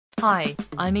Hi,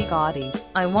 I'm YeGaDi.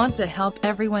 I want to help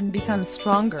everyone become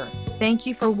stronger. Thank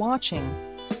you for watching.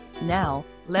 Now,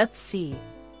 let's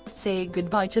say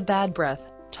goodbye to bad breath,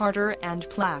 tartar and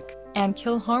plaque, and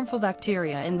kill harmful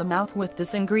bacteria in the mouth with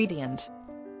this ingredient.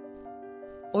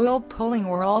 Oil pulling,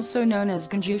 or also known as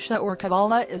gundusha or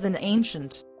kavala, is an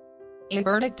ancient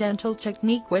Ayurvedic dental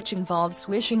technique which involves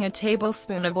swishing a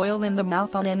tablespoon of oil in the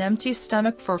mouth on an empty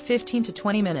stomach for 15 to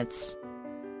 20 minutes.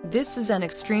 This is an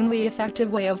extremely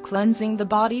effective way of cleansing the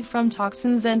body from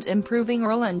toxins and improving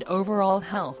oral and overall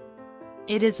health.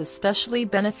 It is especially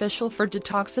beneficial for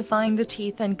detoxifying the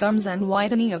teeth and gums and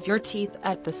whitening of your teeth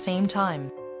at the same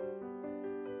time.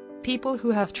 People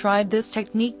who have tried this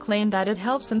technique claim that it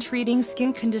helps in treating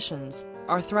skin conditions,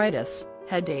 arthritis,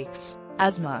 headaches,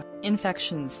 asthma,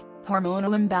 infections,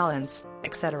 hormonal imbalance,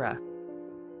 etc.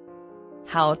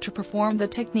 How to perform the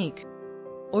technique?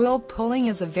 Oil pulling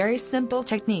is a very simple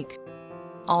technique.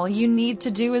 All you need to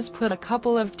do is put a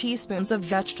couple of teaspoons of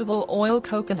vegetable oil,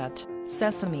 coconut,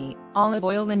 sesame, olive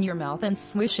oil in your mouth and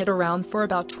swish it around for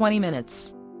about 20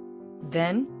 minutes.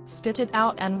 Then, spit it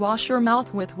out and wash your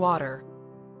mouth with water.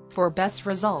 For best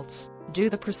results, do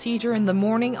the procedure in the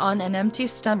morning on an empty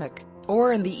stomach,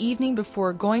 or in the evening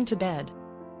before going to bed.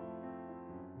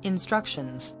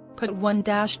 Instructions: put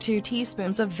 1-2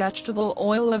 teaspoons of vegetable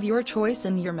oil of your choice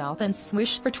in your mouth and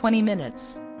swish for 20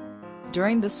 minutes.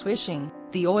 During the swishing,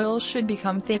 the oil should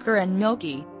become thicker and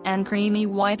milky, and creamy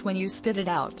white when you spit it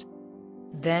out.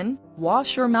 Then,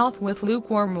 wash your mouth with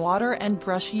lukewarm water and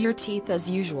brush your teeth as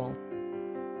usual.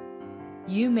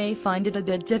 You may find it a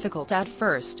bit difficult at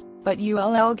first, but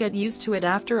you'll get used to it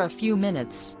after a few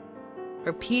minutes.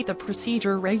 Repeat the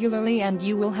procedure regularly and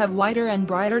you will have whiter and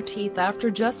brighter teeth after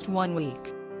just 1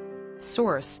 week.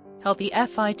 Source: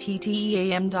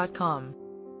 healthyfitteam.com.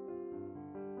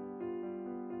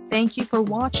 Thank you for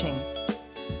watching.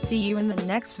 See you in the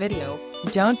next video.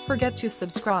 Don't forget to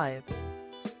subscribe.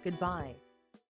 Goodbye.